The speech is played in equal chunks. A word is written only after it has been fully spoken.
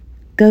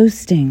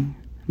Ghosting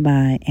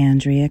by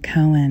Andrea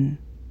Cohen.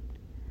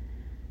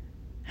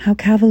 How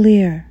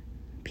cavalier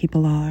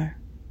people are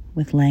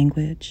with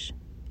language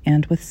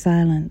and with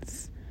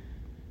silence.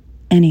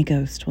 Any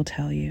ghost will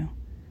tell you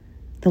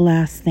the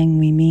last thing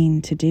we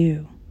mean to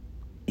do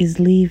is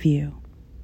leave you